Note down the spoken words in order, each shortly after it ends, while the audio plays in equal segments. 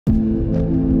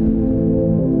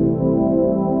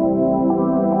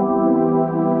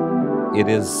It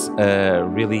is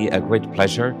really a great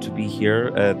pleasure to be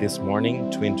here this morning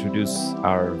to introduce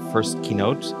our first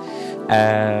keynote,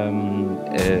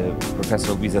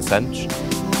 Professor Luisa Santos.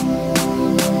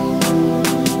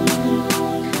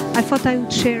 I thought I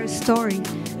would share a story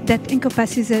that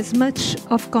encompasses as much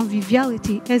of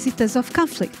conviviality as it does of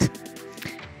conflict.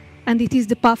 And it is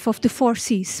the path of the 4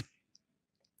 Cs.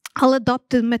 I'll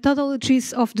adopt the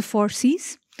methodologies of the 4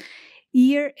 Cs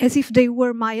here as if they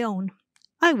were my own.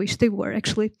 I wish they were,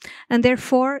 actually. And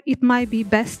therefore, it might be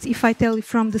best if I tell you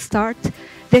from the start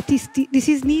that this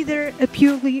is neither a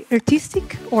purely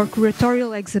artistic or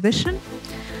curatorial exhibition,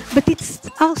 but it's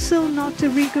also not a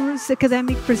rigorous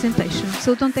academic presentation,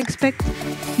 so don't expect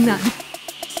none.